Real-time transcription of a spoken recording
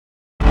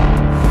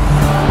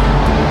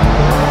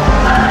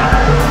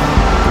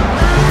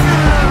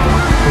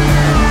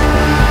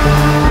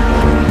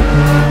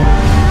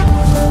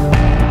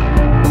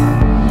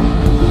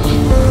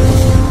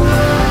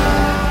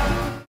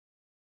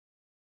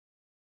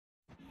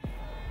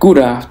Good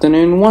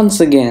afternoon once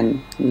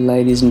again,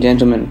 ladies and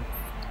gentlemen,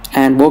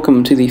 and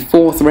welcome to the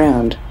fourth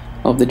round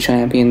of the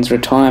Champions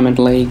Retirement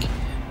League.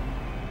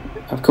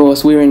 Of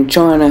course, we're in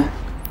China,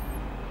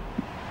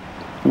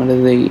 one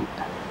of the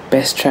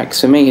best tracks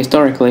for me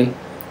historically.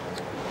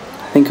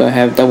 I think I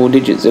have double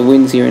digits of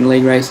wins here in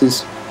league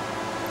races.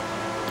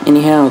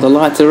 Anyhow, the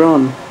lights are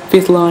on,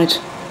 fifth light,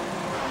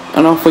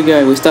 and off we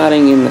go. We're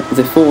starting in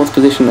the fourth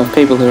position of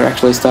people who are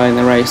actually starting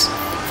the race,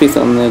 fifth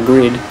on the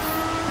grid,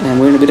 and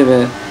we're in a bit of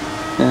a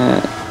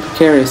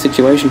precarious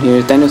situation here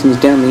as Danielson's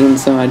down the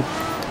inside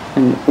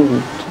and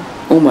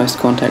almost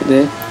contact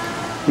there.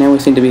 Now we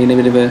seem to be in a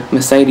bit of a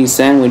Mercedes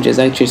sandwich as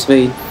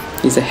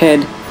HSV is ahead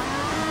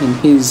in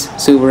his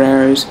silver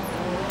arrows,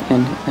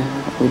 and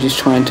we're just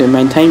trying to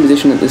maintain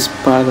position at this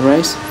part of the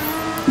race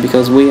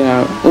because we're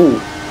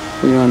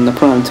on the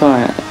prime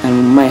tyre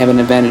and may have an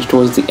advantage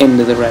towards the end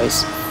of the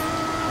race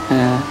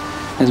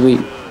as we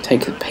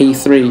take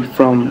P3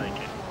 from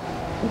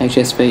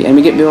HSV, and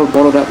we get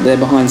bottled up there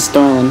behind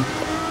STYLN,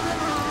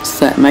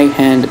 so that may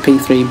hand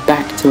P3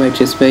 back to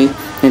HSV,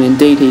 and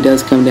indeed he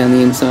does come down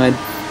the inside.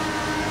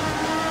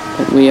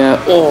 But we are,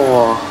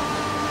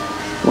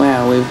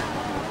 wow,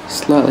 we've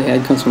slightly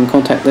had some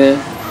contact there,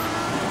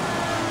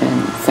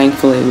 and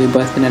thankfully we've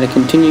both been able to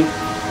continue.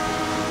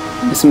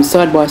 There's some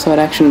side-by-side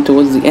action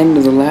towards the end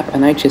of the lap,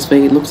 and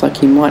HSV looks like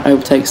he might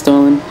overtake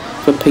STYLN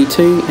for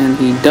P2, and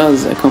he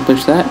does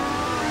accomplish that.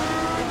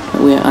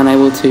 But we are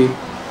unable to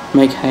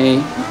make hay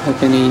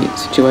of any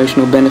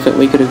situational benefit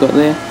we could have got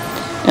there.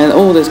 And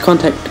there's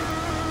contact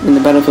in the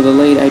battle for the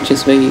lead.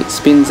 HSV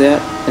spins out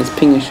as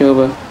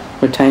Pingashover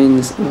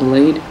retains the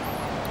lead.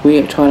 We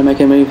are trying to make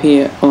a move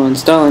here on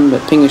STYLN,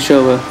 but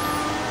Pingashover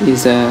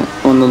is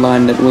on the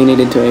line that we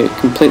needed to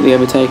completely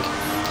overtake,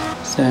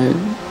 so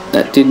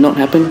that did not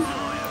happen.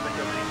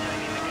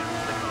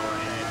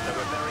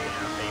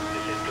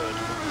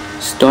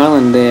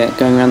 STYLN there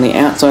going around the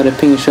outside of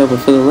Pingashover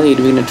for the lead.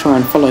 We're going to try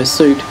and follow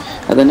suit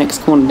at the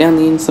next corner down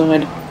the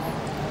inside.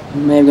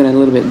 May have gone a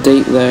little bit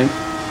deep though.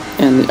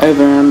 And the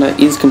over-under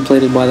is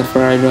completed by the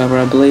Ferrari driver,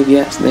 I believe.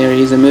 Yes, there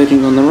he is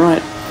emerging on the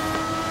right.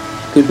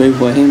 Good move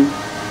by him.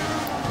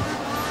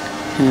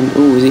 And,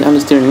 is he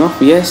understeering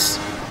off? Yes.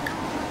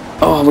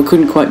 We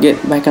couldn't quite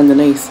get back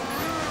underneath.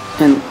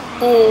 And,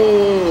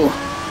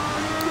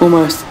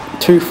 almost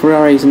two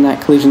Ferraris in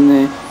that collision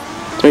there.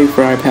 Three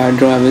Ferrari-powered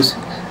drivers.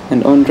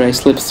 And Andre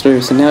slips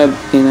through. So now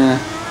in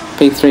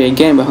P3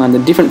 again behind the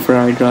different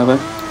Ferrari driver.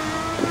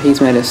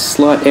 He's made a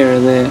slight error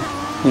there.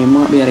 We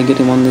might be able to get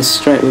him on this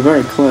straight. We're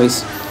very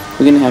close.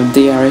 We're going to have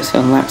DRS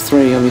on lap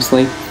 3,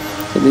 obviously.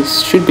 So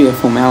this should be a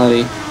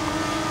formality.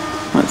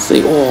 Let's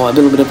see. A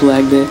little bit of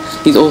lag there.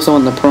 He's also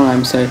on the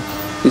prime, so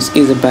this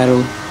is a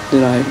battle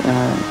that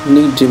I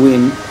need to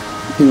win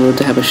in order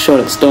to have a shot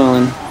at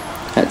STYLN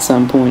at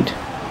some point.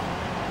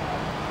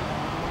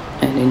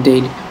 And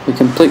indeed, we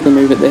complete the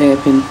move at the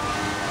hairpin,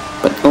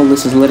 but all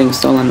this is letting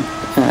STYLN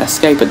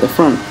escape at the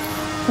front.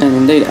 And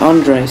indeed,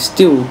 Andre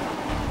still,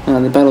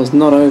 the battle's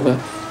not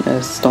over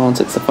as STYLN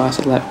sets the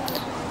fastest lap.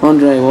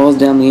 Andre was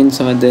down the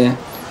inside there,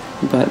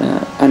 but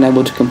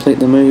unable to complete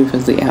the move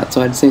as the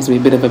outside seems to be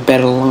a bit of a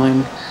better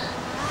line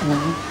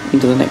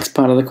into the next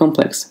part of the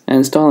complex.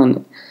 And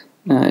STYLN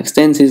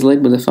extends his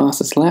lead with the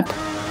fastest lap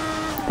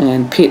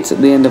and pits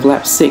at the end of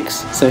lap 6,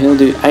 so he'll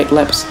do 8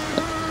 laps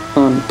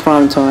on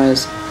prime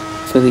tyres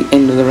for the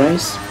end of the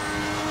race.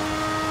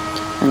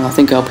 And I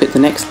think I'll pit the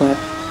next lap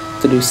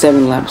to do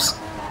 7 laps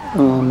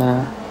on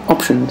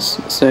options,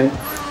 so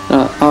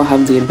I'll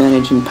have the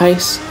advantage in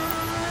pace.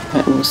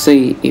 We'll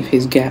see if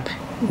his gap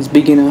is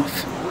big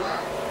enough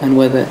and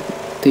whether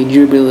the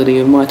durability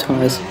of my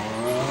tyres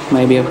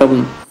may be a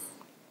problem.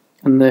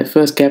 And the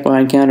first gap I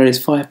encountered is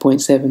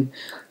 5.7,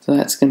 so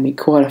that's going to be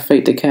quite a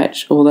feat to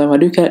catch, although I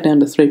do cut it down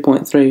to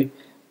 3.3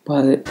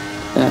 by the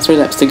 3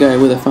 laps to go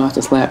with the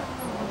fastest lap.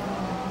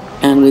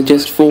 And with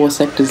just 4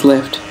 sectors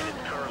left,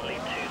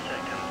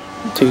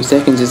 2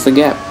 seconds is the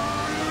gap.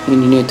 The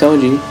engineer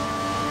told you.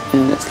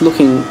 And it's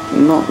looking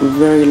not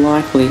very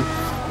likely,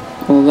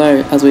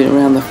 although as we're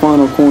around the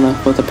final corner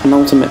for the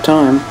penultimate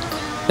time,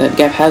 that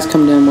gap has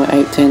come down by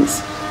 8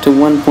 tenths to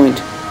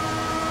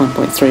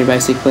 1.3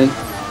 basically,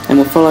 and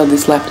we'll follow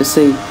this lap to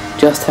see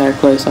just how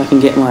close I can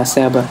get my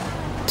Sauber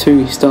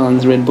to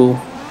STYLN's Red Bull.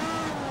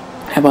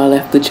 Have I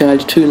left the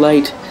charge too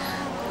late?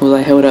 Was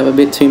I held up a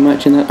bit too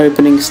much in that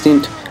opening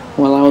stint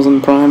while I was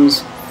on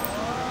primes?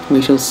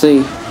 We shall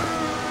see.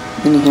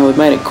 Anyhow, we've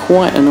made it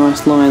quite a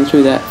nice line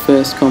through that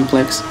first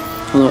complex,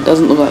 although it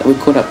doesn't look like we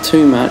caught up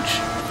too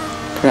much,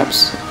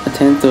 perhaps a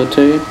tenth or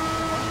two.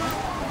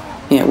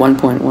 Yeah,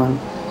 1.1.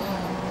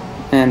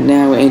 And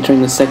now we're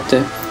entering the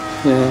sector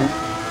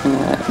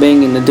where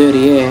being in the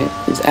dirty air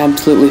is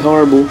absolutely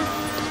horrible,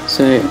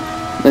 so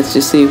let's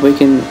just see if we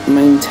can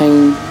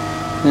maintain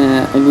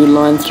a good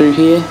line through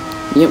here.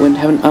 Yet we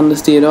haven't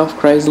understeered off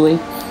crazily,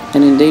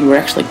 and indeed we're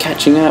actually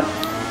catching up,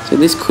 so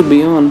this could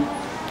be on.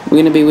 We're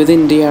going to be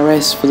within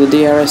DRS for the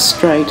DRS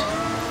straight.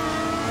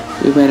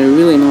 We've made a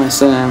really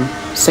nice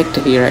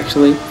sector here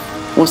actually.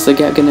 What's the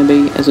gap going to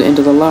be as we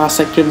enter the last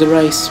sector of the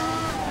race?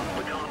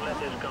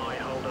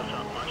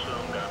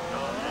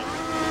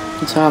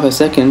 It's half a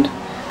second.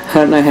 I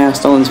don't know how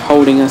STYLN's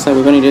holding us, so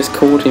we've only just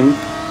caught him.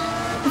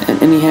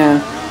 And anyhow,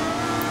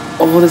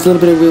 oh, there's a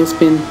little bit of wheel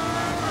spin.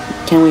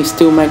 Can we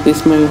still make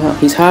this move?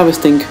 He's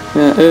harvesting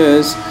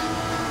ERS.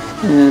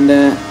 And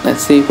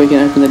let's see if we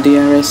can open the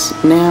DRS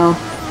now.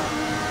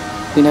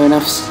 We have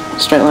enough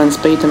straight line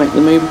speed to make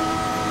the move.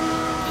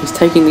 He's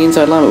taking the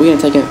inside line, but we're going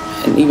to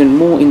take an even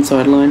more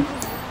inside line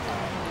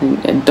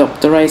and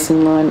adopt the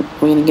racing line.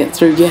 We're going to get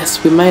through.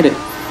 Yes, we made it.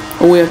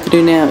 All we have to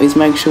do now is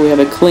make sure we have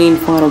a clean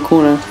final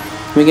corner.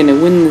 We're going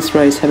to win this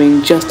race,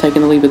 having just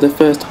taken the lead for the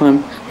first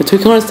time. With 2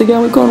 corners to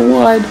go, we've gone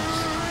wide.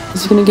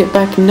 Is he going to get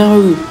back?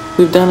 No,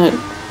 we've done it.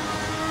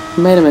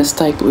 We made a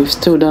mistake, but we've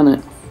still done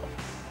it.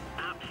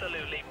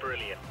 Absolutely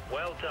brilliant.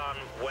 Well done,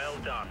 well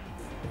done.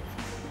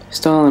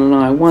 STYLN and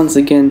I once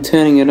again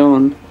turning it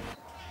on.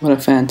 What a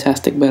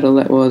fantastic battle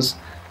that was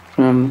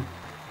from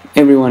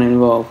everyone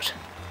involved.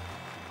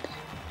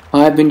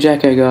 I've been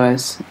Jacko,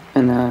 guys,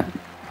 and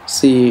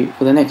see you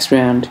for the next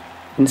round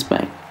in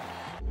Spain.